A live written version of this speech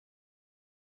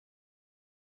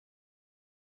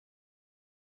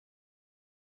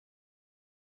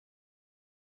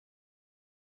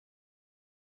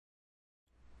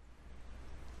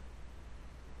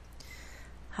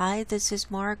Hi, this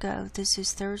is Margo. This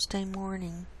is Thursday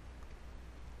morning,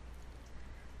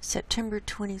 September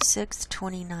 26,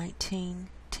 2019,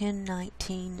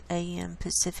 10:19 a.m.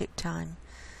 Pacific Time,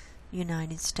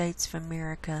 United States of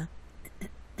America.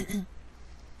 And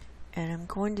I'm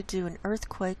going to do an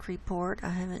earthquake report. I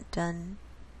haven't done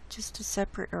just a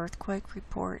separate earthquake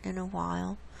report in a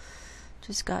while.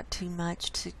 Just got too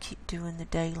much to keep doing the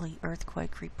daily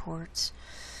earthquake reports.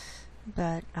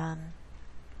 But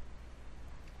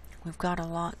we've got a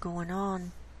lot going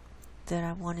on that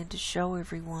I wanted to show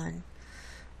everyone.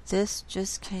 This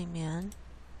just came in,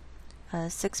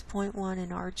 6.1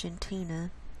 in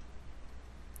Argentina.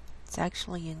 It's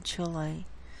actually in Chile,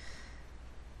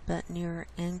 but near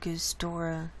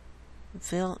Angostura,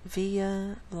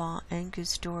 Villa La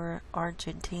Angostura,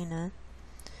 Argentina.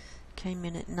 Came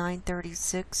in at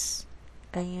 9:36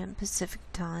 a.m. Pacific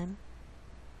Time,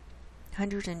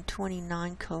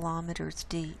 129 kilometers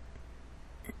deep.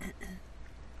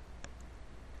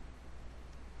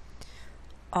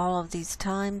 All of these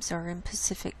times are in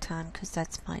Pacific time because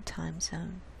that's my time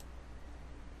zone.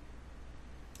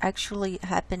 Actually, it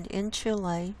happened in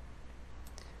Chile.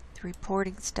 The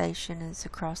reporting station is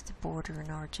across the border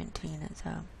in Argentina,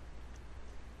 though.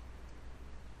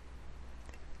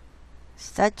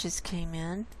 So that just came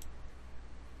in.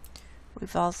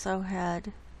 We've also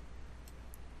had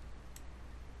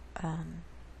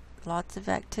lots of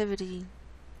activity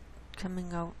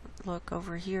coming over. Look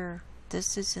over here.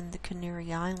 This is in the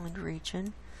Canary Island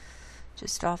region,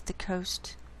 just off the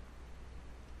coast.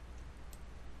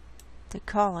 They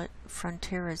call it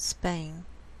Frontera, Spain.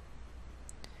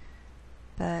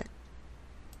 But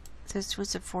this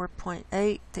was a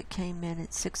 4.8 that came in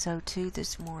at 6:02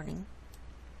 this morning.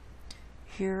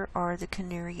 Here are the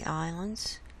Canary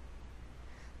Islands.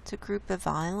 It's a group of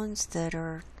islands that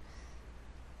are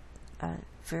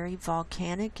very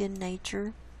volcanic in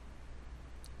nature.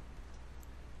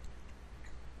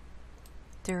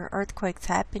 There are earthquakes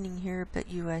happening here, but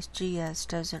USGS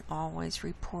doesn't always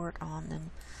report on them.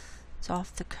 It's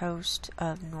off the coast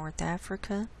of North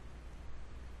Africa.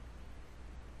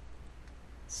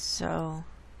 So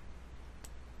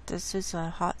this is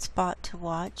a hot spot to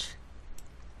watch.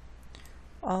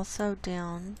 Also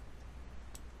down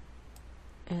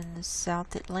in the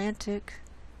South Atlantic,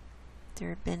 there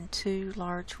have been two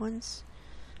large ones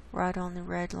right on the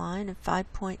red line, a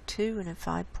 5.2 and a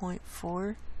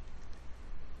 5.4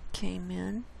 came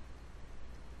in.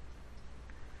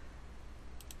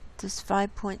 This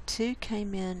 5.2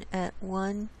 came in at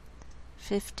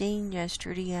 1:15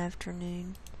 yesterday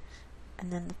afternoon, and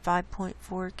then the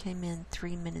 5.4 came in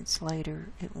 3 minutes later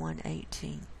at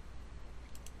 1:18.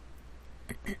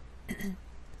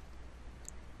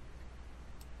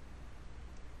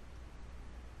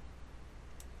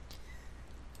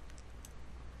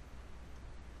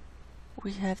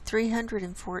 We have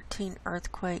 314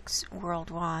 earthquakes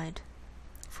worldwide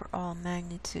for all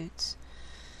magnitudes.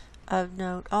 Of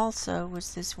note also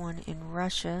was this one in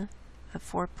Russia, a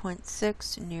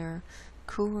 4.6 near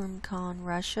Kurumkan,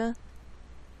 Russia.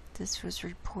 This was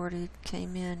reported,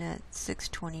 came in at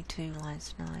 6:22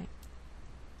 last night.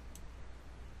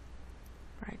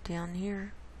 Right down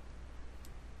here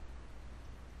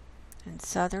in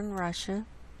southern Russia.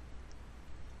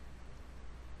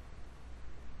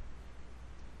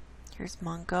 Here's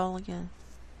Mongolia.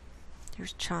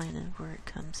 Here's China where it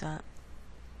comes up.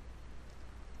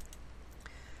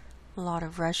 A lot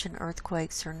of Russian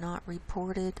earthquakes are not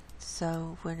reported,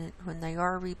 so when they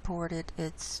are reported,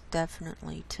 it's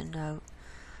definitely to note.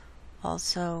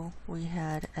 Also, we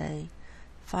had a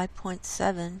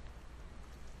 5.7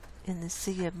 in the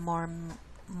Sea of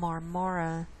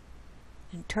Marmara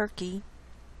in Turkey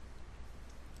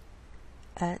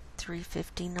at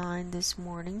 3:59 this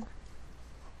morning.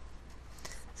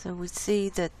 So we see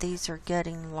that these are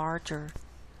getting larger.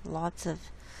 Lots of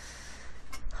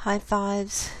high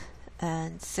fives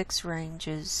and 6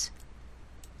 ranges.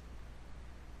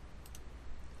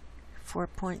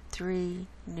 4.3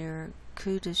 near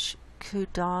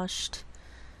Kudasht,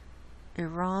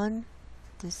 Iran.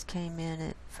 This came in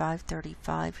at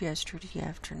 5:35 yesterday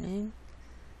afternoon.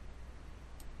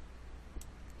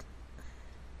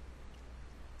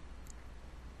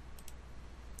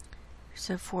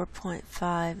 So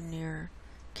 4.5 near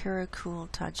Karakul,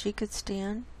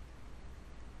 Tajikistan.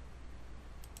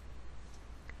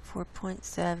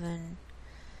 4.7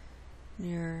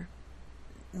 near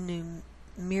New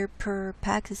Mirpur,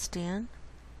 Pakistan.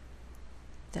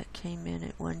 That came in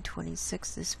at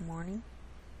 1:26 this morning.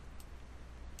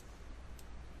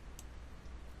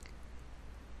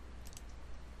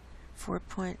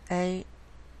 4.8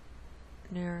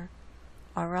 near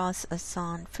Aras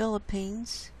Asan,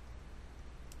 Philippines.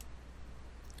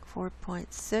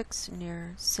 4.6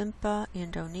 near Sept,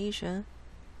 Indonesia.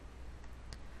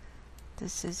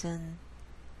 This is in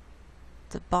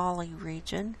the Bali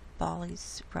region.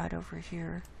 Bali's right over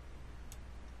here.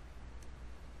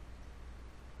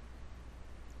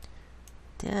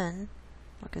 Then,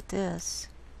 look at this.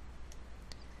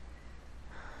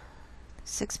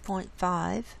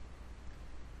 6.5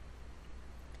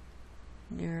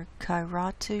 near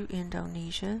Kairatu,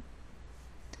 Indonesia.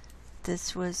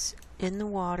 This was in the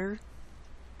water.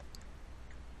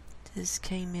 This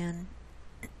came in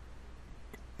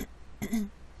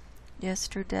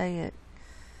yesterday at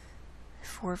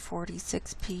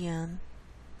 4:46 p.m.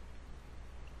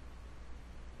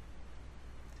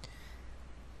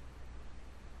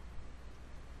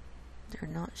 They're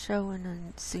not showing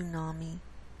a tsunami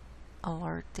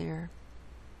alert there.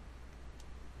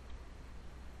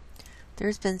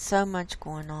 There's been so much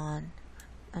going on,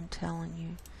 I'm telling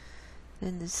you.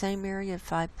 In the same area,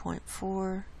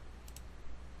 5.4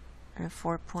 and a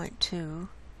 4.2.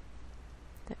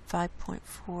 That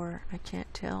 5.4, I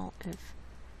can't tell if,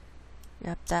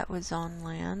 yep, that was on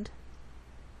land.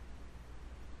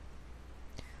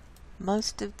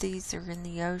 Most of these are in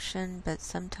the ocean, but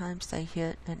sometimes they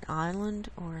hit an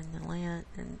island or in the land,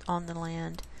 and on the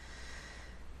land.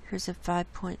 Here's a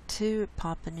 5.2 at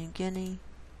Papua New Guinea.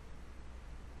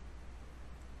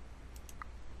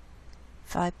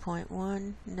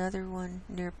 5.1, another one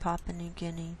near Papua New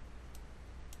Guinea.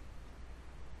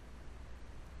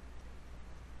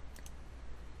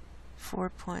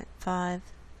 4.5,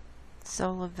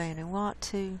 Sola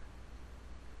Vanuatu.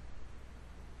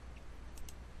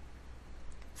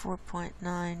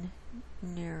 4.9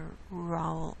 near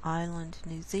Raoul Island,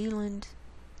 New Zealand,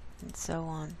 and so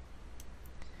on.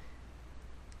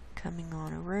 Coming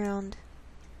on around.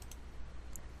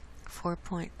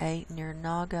 4.8 near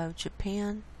Nago,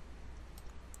 Japan,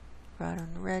 right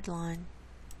on the red line.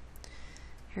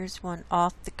 Here's one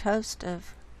off the coast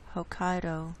of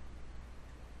Hokkaido,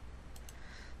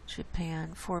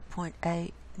 Japan.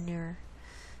 4.8 near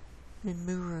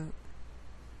Nimuro,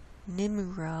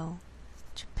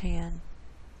 Japan.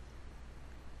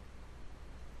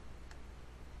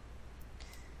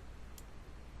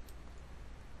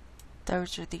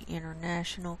 Those are the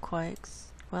international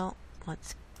quakes. Well,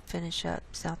 let's finish up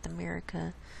South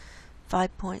America.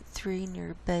 5.3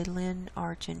 near Belén,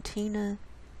 Argentina,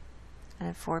 and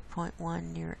a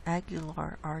 4.1 near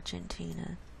Aguilar,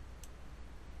 Argentina.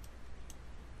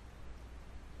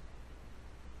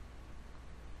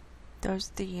 Those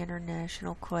are the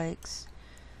international quakes.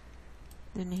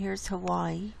 Then here's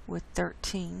Hawaii with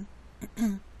 13.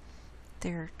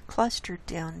 They're clustered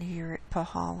down here at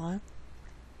Pahala.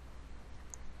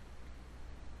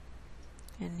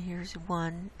 And here's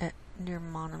one at near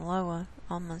Mauna Loa,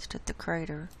 almost at the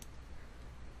crater.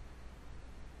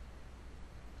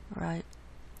 Right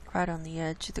on the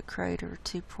edge of the crater,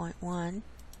 2.1.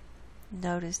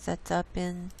 Notice that's up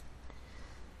in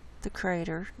the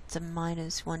crater. It's a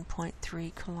minus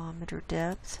 1.3 kilometer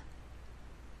depth.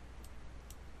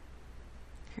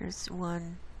 Here's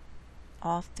one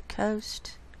off the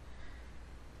coast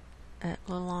at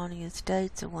Lilani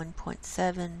Estates, a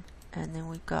 1.7. And then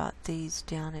we've got these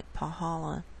down at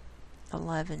Pahala,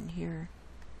 11 here.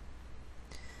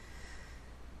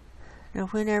 Now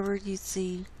whenever you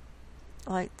see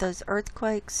like those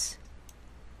earthquakes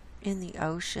in the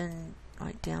ocean,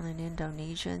 like down in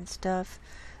Indonesia and stuff,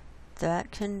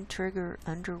 that can trigger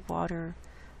underwater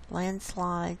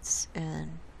landslides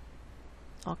and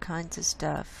all kinds of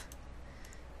stuff.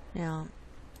 Now,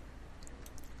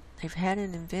 they've had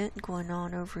an event going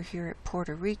on over here at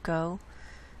Puerto Rico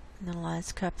in the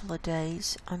last couple of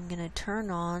days. I'm going to turn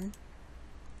on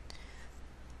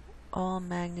all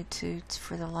magnitudes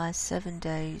for the last 7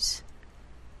 days.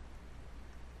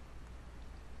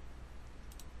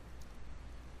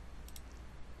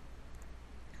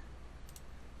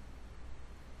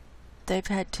 They've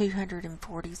had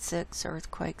 246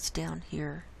 earthquakes down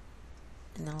here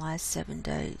in the last 7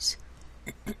 days.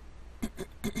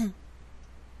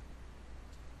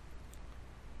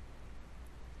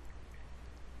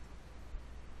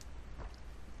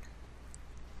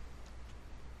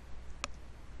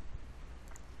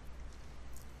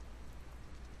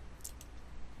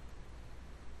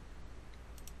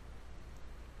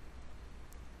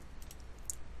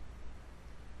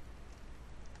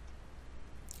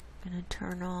 I'm going to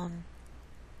turn on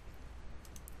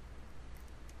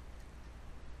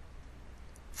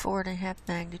 4.5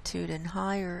 magnitude and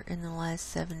higher in the last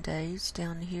 7 days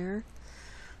down here.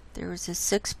 There was a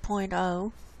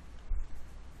 6.0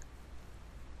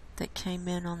 that came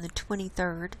in on the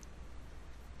 23rd.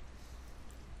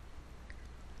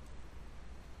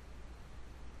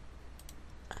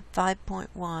 A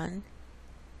 5.1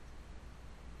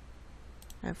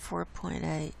 and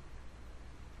 4.8.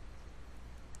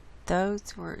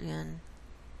 Those were in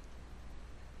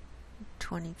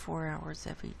 24 hours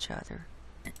of each other.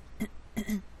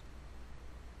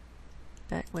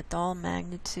 But with all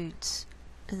magnitudes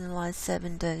in the last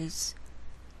 7 days,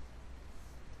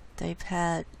 they've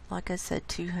had, like I said,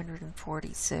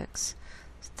 246.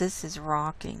 This is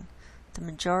rocking. The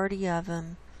majority of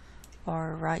them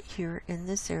are right here in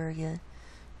this area,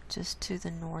 just to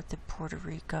the north of Puerto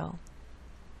Rico.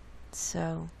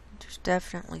 So there's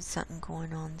definitely something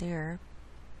going on there.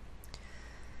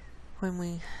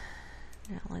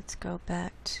 Now let's go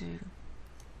back to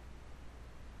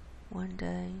one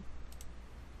day.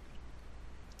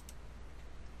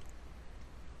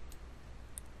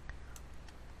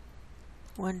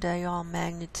 One day all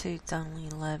magnitudes only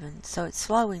 11, so it's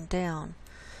slowing down,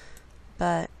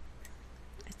 but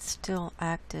it's still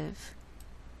active.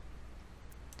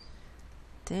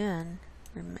 Then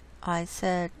remember I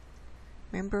said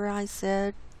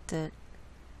that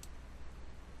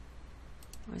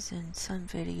it was in some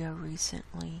video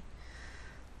recently.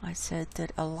 I said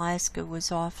that Alaska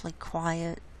was awfully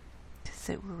quiet because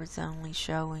it was only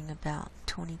showing about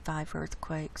 25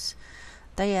 earthquakes.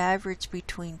 They average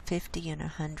between 50 and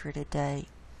 100 a day.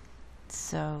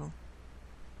 So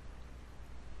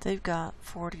they've got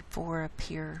 44 up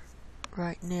here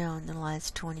right now in the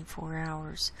last 24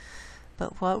 hours.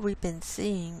 But what we've been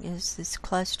seeing is this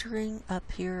clustering up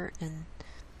here in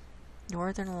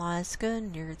northern Alaska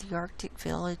near the Arctic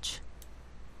village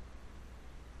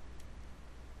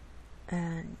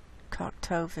and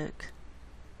Koktovik.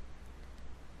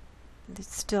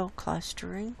 It's still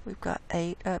clustering. We've got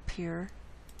 8 up here.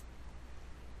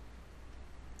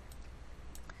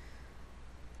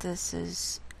 This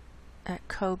is at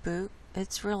Kobuk.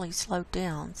 It's really slowed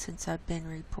down since I've been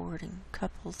reporting.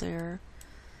 Couple there.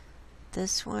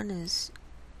 This one is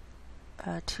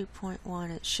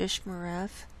 2.1 at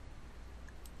Shishmaref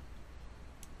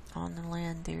on the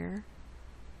land there,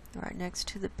 right next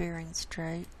to the Bering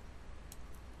Strait.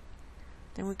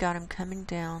 Then we got them coming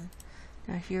down.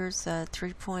 Now here's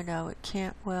 3.0 at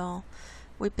Cantwell.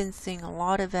 We've been seeing a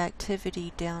lot of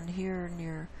activity down here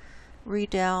near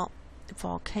Redoubt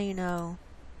Volcano.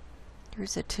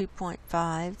 Here's a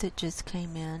 2.5 that just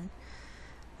came in,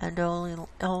 and old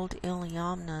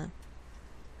Iliamna.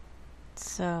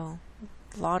 So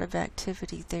a lot of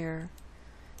activity there.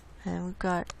 And we've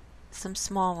got some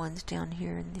small ones down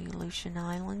here in the Aleutian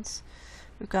Islands.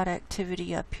 We've got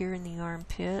activity up here in the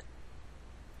armpit.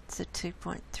 It's a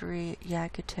 2.3 at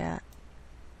Yakutat.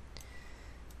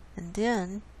 And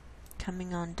then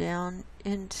coming on down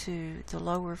into the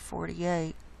lower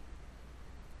 48,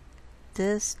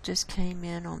 this just came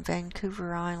in on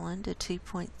Vancouver Island, a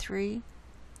 2.3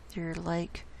 near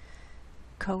Lake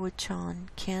Cowichan,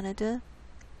 Canada.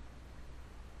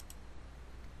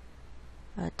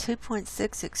 A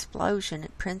 2.6 explosion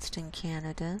at Princeton,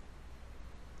 Canada.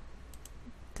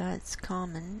 That's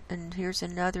common. And here's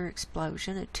another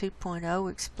explosion, a 2.0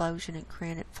 explosion at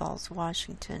Granite Falls,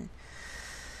 Washington.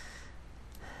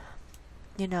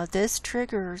 You know, this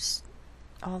triggers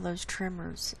all those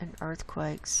tremors and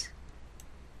earthquakes.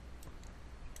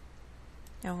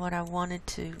 And what I wanted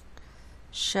to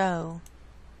show,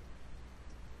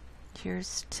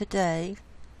 here's today,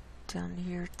 down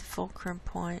here at the Fulcrum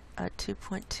Point, a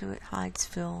 2.2 at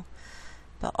Hydesville.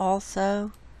 But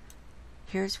also,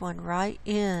 here's one right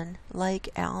in Lake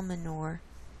Almanor,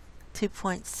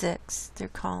 2.6. They're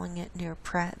calling it near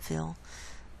Prattville.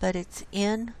 But it's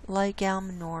in Lake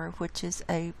Almanor, which is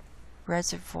a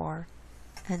reservoir.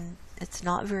 And it's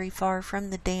not very far from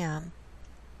the dam.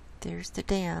 There's the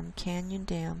dam, Canyon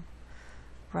Dam,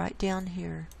 right down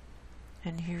here.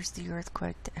 And here's the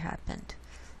earthquake that happened.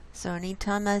 So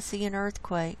anytime I see an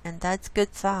earthquake, and that's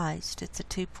good sized, it's a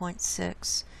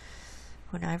 2.6.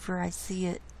 Whenever I see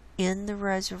it in the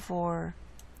reservoir,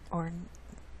 or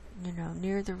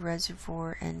near the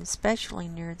reservoir, and especially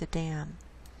near the dam,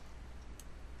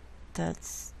 that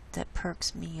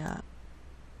perks me up.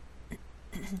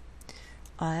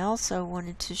 I also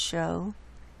wanted to show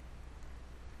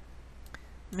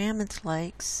Mammoth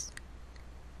Lakes.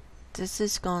 This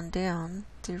has gone down.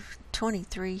 There's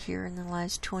 23 here in the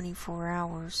last 24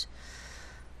 hours.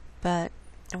 But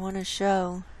I want to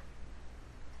show,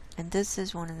 and this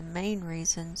is one of the main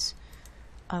reasons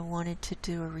I wanted to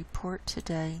do a report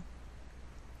today.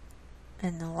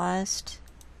 In the last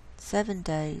 7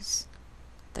 days,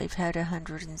 they've had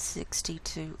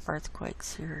 162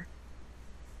 earthquakes here.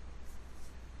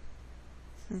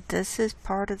 This is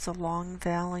part of the Long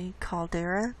Valley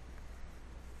caldera.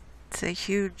 It's a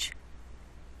huge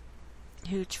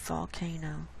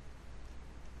volcano.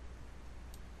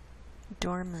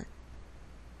 Dormant.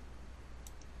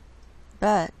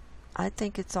 But I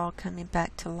think it's all coming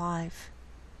back to life.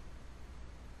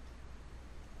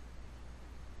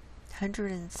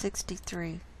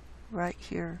 163 right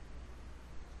here.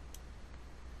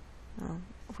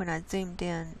 When I zoomed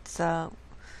in, so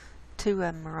two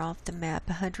of them are off the map.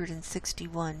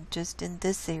 161 just in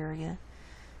this area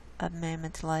of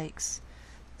Mammoth Lakes.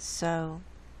 So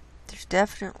there's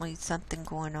definitely something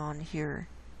going on here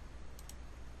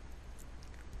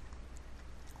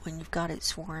when you've got it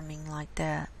swarming like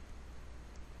that.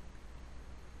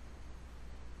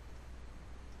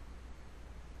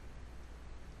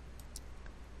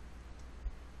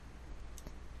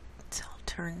 So I'll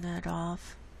turn that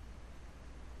off.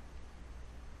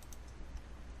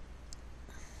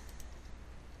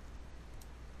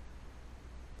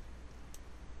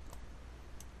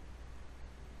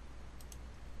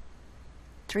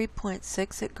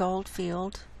 .6 at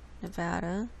Goldfield,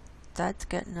 Nevada. That's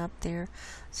getting up there.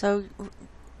 So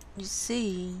you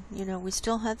see, we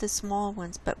still have the small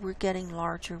ones, but we're getting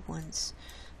larger ones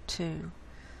too.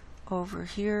 Over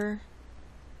here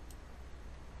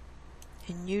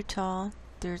in Utah,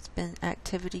 there's been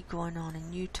activity going on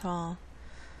in Utah.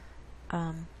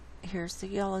 Here's the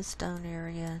Yellowstone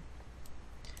area.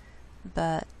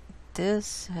 But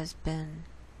this has been,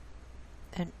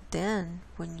 and then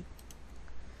when you,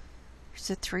 there's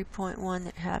a 3.1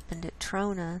 that happened at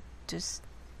Trona just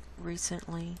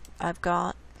recently. I've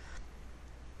got,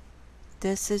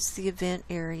 this is the event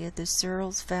area, the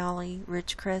Searles Valley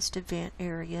Ridgecrest event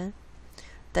area.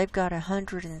 They've got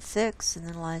 106 in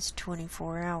the last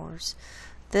 24 hours.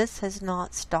 This has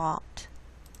not stopped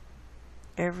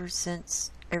ever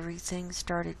since everything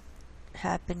started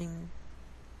happening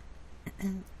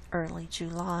early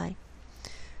July.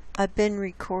 I've been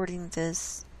recording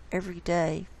this every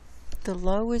day. The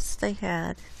lowest they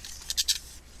had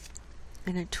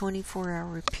in a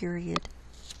 24-hour period,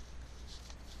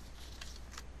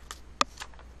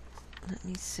 let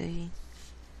me see,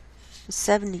 was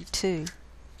 72.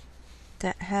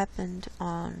 That happened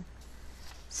on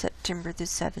September the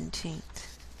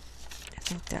 17th. I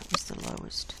think that was the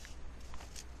lowest.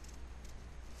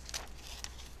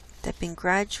 They've been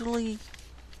gradually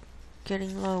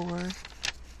getting lower.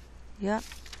 Yep.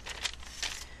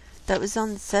 That was on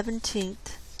the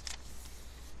 17th.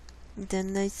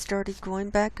 Then they started going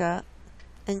back up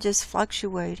and just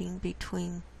fluctuating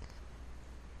between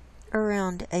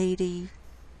around 80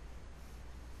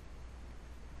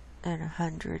 and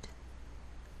 100.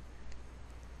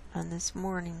 On this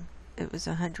morning, it was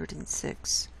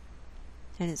 106.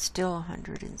 And it's still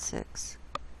 106.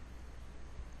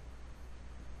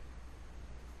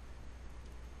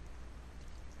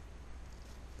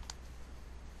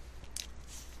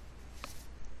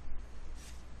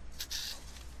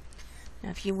 Now,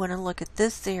 if you want to look at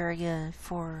this area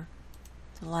for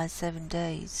the last 7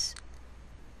 days,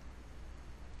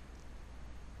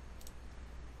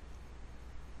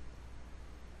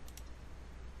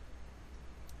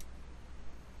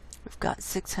 we've got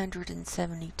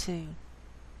 672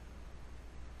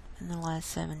 in the last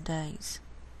 7 days.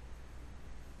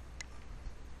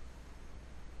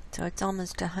 So it's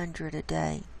almost 100 a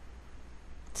day.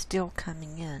 It's still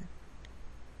coming in.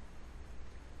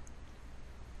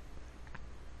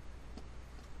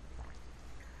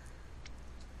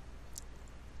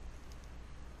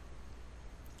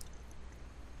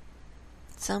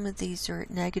 Some of these are at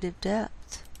negative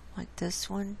depth, like this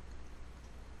one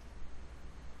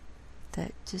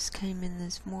that just came in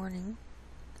this morning,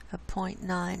 a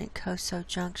 0.9 at Coso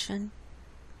Junction,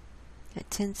 at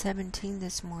 10:17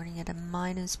 this morning at a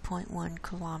minus 0.1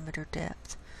 kilometer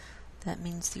depth. That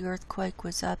means the earthquake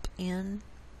was up in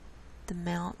the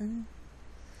mountain,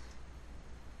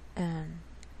 and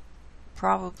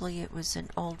probably it was an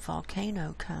old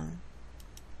volcano cone.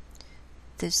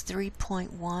 This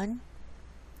 3.1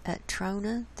 at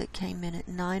Trona that came in at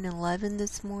 9:11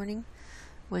 this morning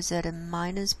was at a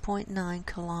minus 0.9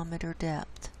 kilometer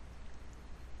depth.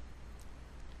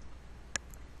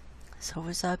 So it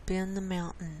was up in the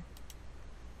mountain.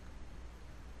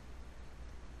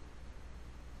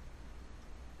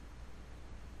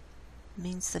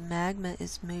 Means the magma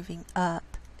is moving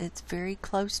up. It's very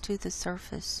close to the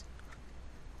surface.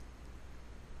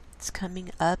 It's coming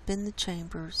up in the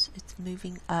chambers. It's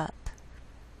moving up.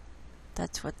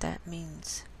 That's what that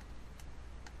means.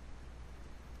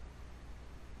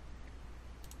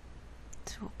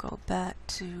 So we'll go back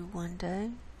to 1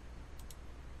 day.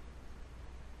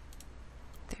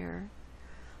 There.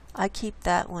 I keep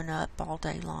that one up all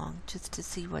day long just to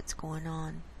see what's going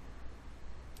on.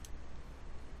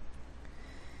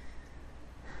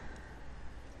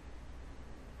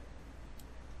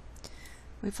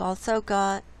 We've also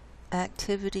got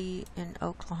activity in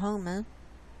Oklahoma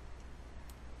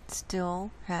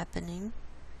still happening.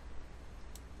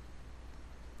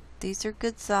 These are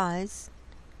good size.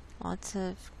 Lots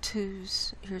of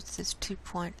 2s. Here's this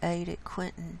 2.8 at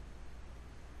Quinton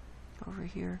over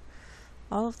here.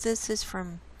 All of this is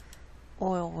from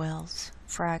oil wells,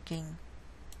 fracking.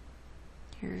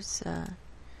 Here's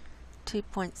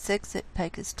 2.6 at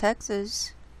Pecos,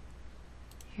 Texas.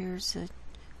 Here's a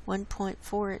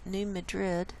 1.4 at New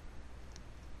Madrid.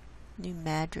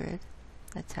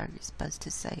 That's how you're supposed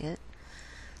to say it.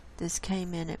 This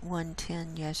came in at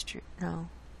 110 yesterday. No,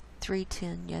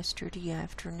 3:10 yesterday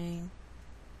afternoon.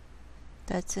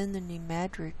 That's in the New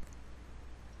Madrid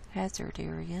hazard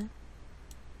area.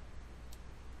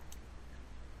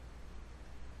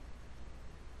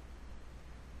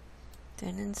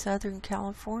 Then in Southern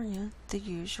California, the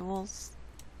usual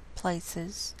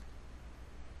places.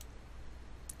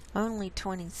 Only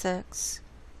 26,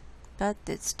 but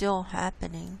it's still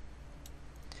happening.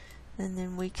 And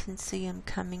then we can see them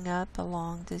coming up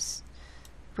along this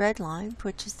red line,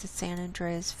 which is the San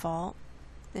Andreas Fault.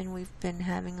 Then we've been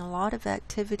having a lot of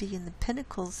activity in the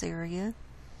Pinnacles area,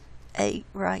 8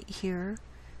 right here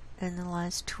in the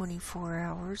last 24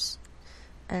 hours.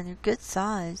 And they're good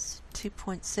size.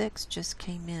 2.6 just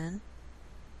came in.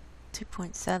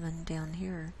 2.7 down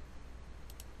here.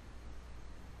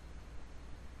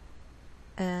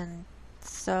 And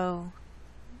so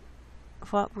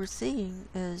what we're seeing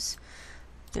is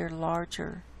they're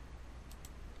larger.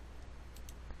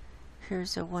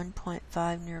 Here's a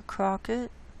 1.5 near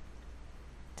Crockett.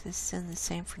 This is in the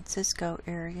San Francisco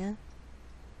area.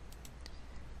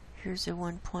 Here's a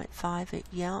 1.5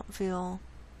 at Yountville.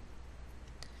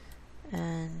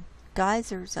 And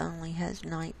Geysers only has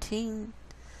 19,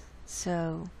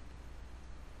 so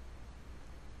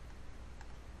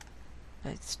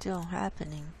it's still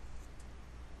happening,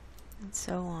 and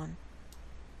so on.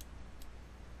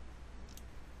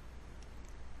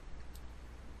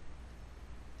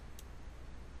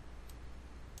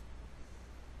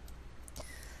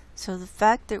 So the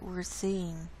fact that we're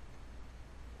seeing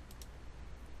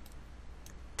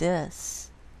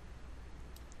this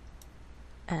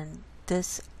and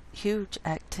this huge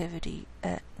activity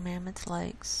at Mammoth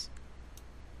Lakes,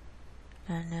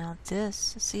 and now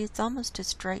this, see, it's almost a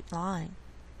straight line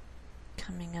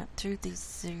coming up through these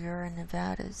Sierra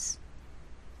Nevadas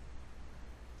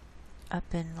up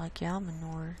in Lake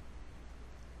Almanor.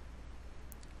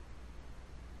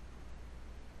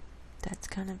 That's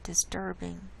kind of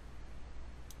disturbing.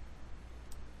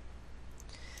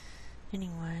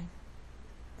 Anyway,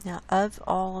 now of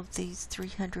all of these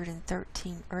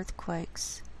 313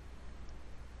 earthquakes,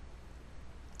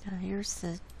 now here's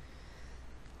the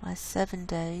last 7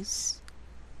 days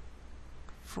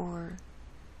for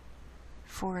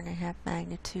 4.5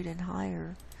 magnitude and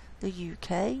higher. The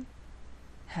UK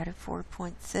had a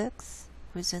 4.6,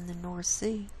 was in the North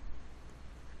Sea.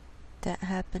 That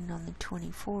happened on the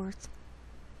 24th.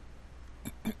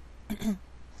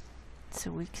 So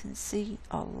we can see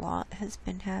a lot has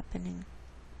been happening.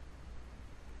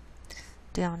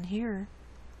 Down here,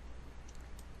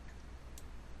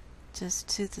 just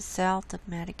to the south of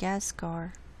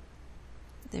Madagascar,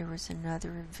 there was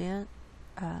another event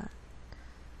on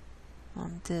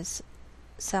this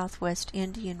southwest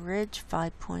Indian Ridge,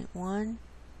 5.1,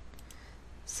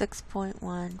 6.1,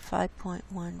 5.1,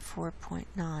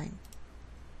 4.9.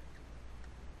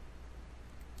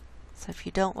 So if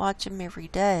you don't watch them every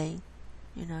day,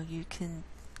 you know, you can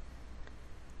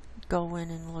go in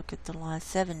and look at the last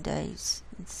 7 days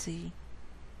and see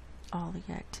all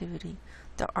the activity.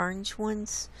 The orange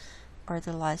ones are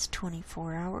the last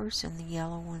 24 hours, and the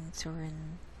yellow ones are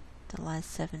in the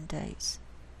last 7 days.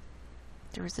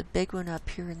 There was a big one up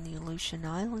here in the Aleutian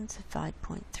Islands at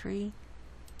 5.3,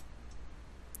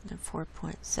 and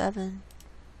 4.7,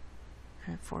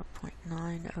 and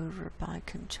 4.9 over by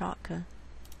Kamchatka.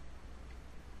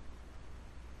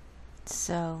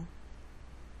 So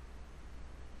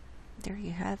there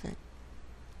you have it.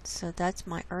 So that's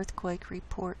my earthquake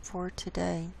report for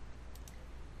today.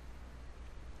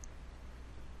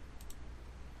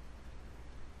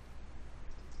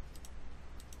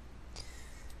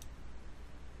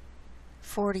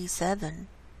 .47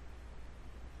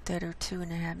 that are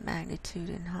 2.5 magnitude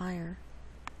and higher.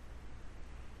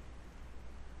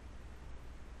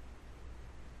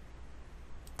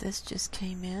 This just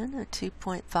came in, a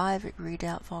 2.5 at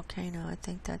Redoubt Volcano. I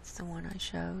think that's the one I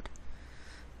showed.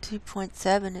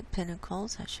 2.7 at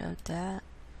Pinnacles, I showed that.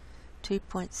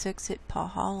 2.6 at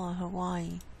Pahala,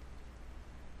 Hawaii.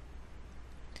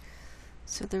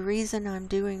 So the reason I'm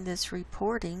doing this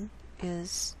reporting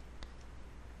is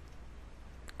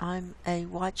I'm a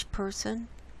watch person,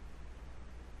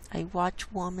 a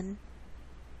watch woman,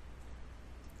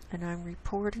 and I'm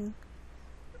reporting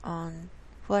on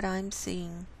what I'm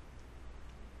seeing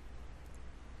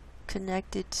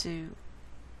connected to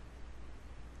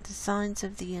the signs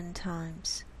of the end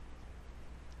times.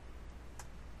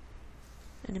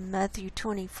 And in Matthew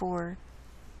 24,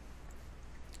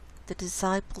 the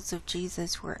disciples of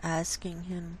Jesus were asking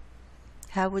him,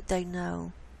 how would they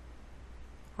know,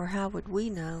 or how would we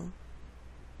know,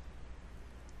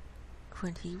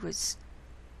 when he was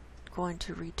going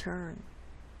to return?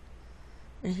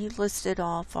 And he listed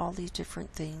off all these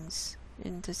different things,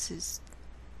 and this is,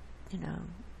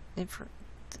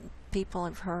 people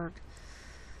have heard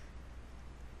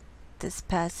this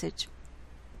passage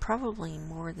probably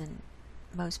more than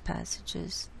most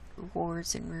passages.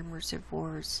 Wars and rumors of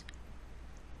wars,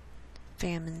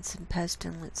 famines and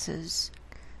pestilences,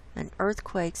 and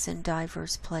earthquakes in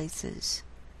diverse places.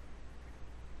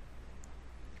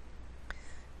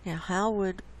 Now, how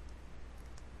would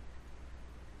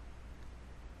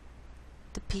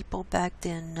the people back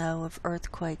then know of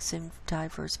earthquakes in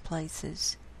diverse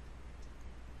places?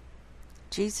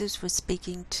 Jesus was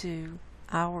speaking to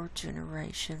our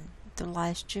generation, the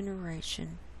last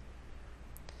generation.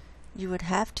 You would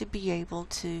have to be able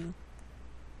to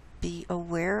be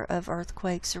aware of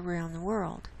earthquakes around the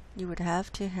world. You would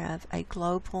have to have a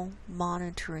global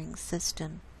monitoring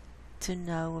system to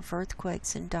know of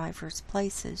earthquakes in diverse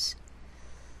places.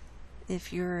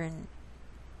 If you're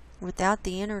without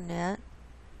the internet,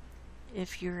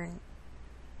 if you're in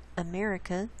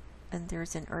America and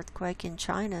there's an earthquake in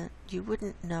China, you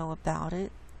wouldn't know about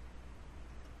it.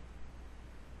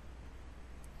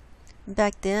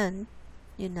 Back then,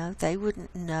 they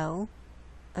wouldn't know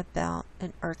about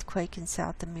an earthquake in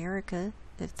South America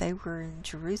if they were in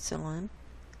Jerusalem.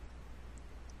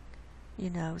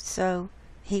 So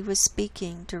he was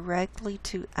speaking directly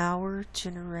to our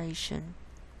generation.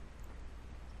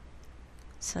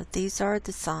 So these are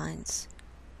the signs.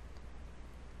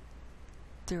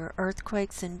 There are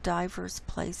earthquakes in diverse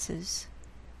places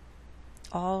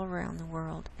all around the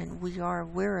world, and we are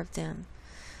aware of them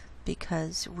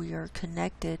because we are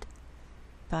connected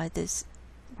by this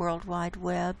World Wide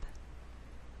Web.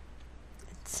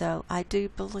 So I do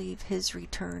believe his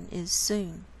return is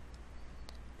soon.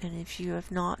 And if you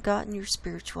have not gotten your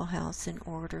spiritual house in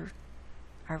order,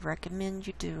 I recommend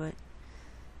you do it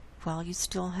while you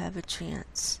still have a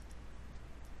chance.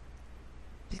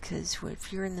 Because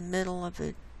if you're in the middle of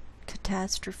a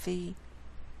catastrophe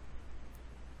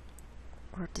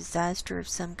or disaster of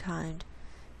some kind,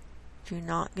 you're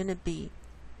not going to be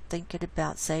thinking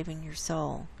about saving your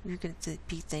soul. You're going to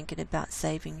be thinking about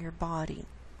saving your body.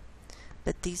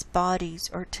 But these bodies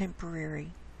are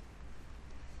temporary.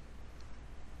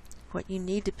 What you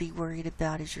need to be worried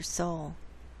about is your soul.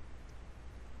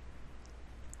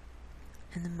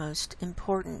 And the most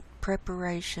important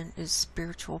preparation is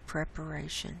spiritual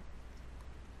preparation.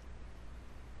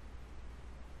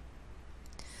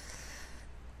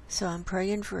 So I'm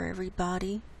praying for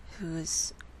everybody who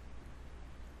has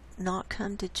not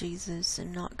come to Jesus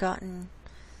and not gotten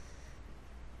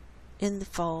in the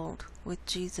fold with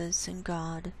Jesus and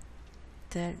God,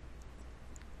 that,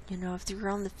 if you're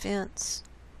on the fence,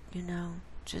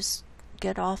 just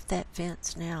get off that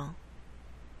fence now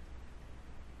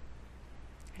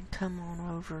and come on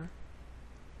over.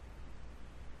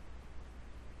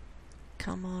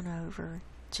 Come on over.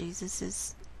 Jesus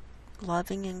is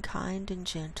loving and kind and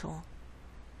gentle.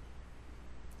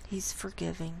 He's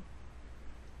forgiving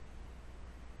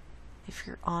if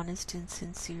you're honest and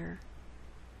sincere.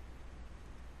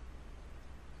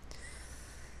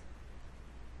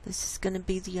 This is going to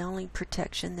be the only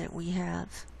protection that we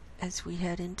have as we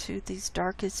head into these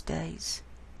darkest days,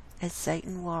 as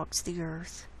Satan walks the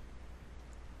earth.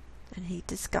 And he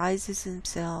disguises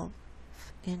himself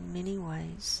in many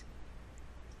ways.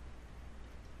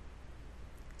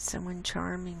 Someone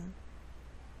charming,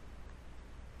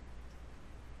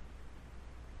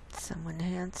 someone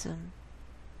handsome,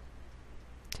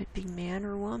 could be man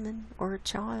or woman or a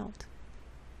child.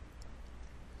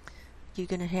 You're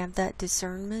going to have that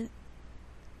discernment.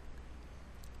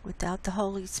 Without the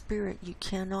Holy Spirit, you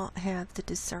cannot have the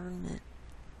discernment.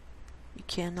 You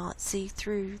cannot see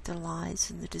through the lies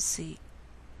and the deceit.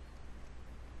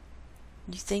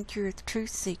 You think you're a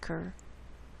truth seeker.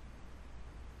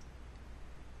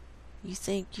 You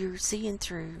think you're seeing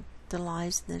through the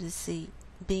lies and the deceit,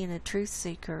 being a truth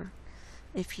seeker,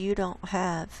 if you don't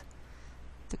have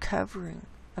the covering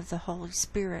of the Holy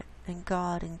Spirit and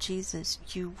God and Jesus,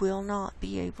 you will not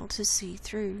be able to see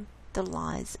through the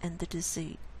lies and the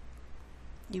deceit.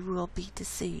 You will be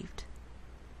deceived.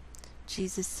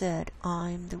 Jesus said,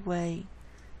 I'm the way,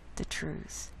 the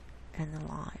truth, and the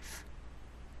life.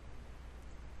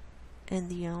 And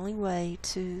the only way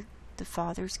to the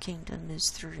Father's kingdom is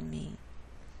through me.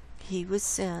 He was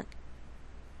sent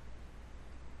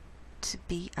to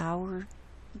be our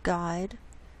guide,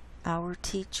 our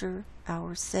teacher,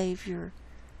 our Savior,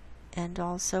 and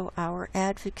also our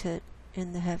advocate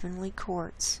in the heavenly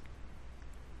courts.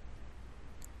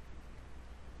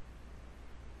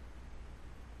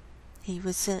 He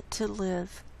was sent to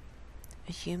live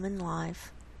a human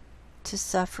life, to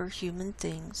suffer human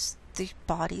things. The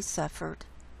body suffered.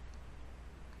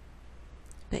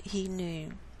 But he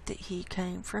knew that he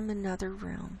came from another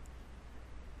realm.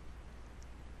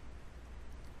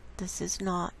 This is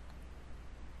not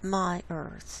my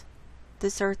earth.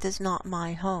 This earth is not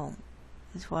my home,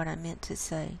 is what I meant to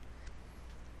say.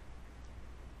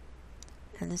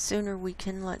 And the sooner we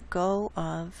can let go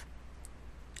of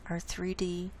our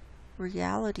 3D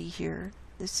reality here,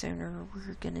 the sooner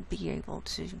we're going to be able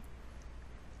to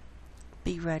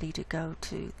be ready to go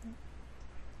to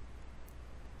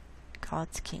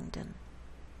God's kingdom.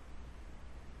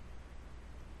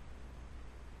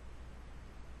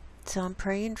 So I'm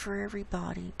praying for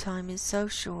everybody. Time is so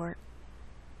short.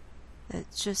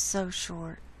 It's just so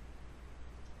short.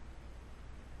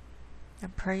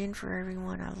 I'm praying for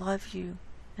everyone. I love you.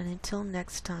 And until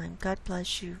next time, God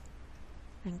bless you.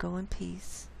 And go in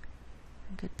peace.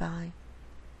 And goodbye.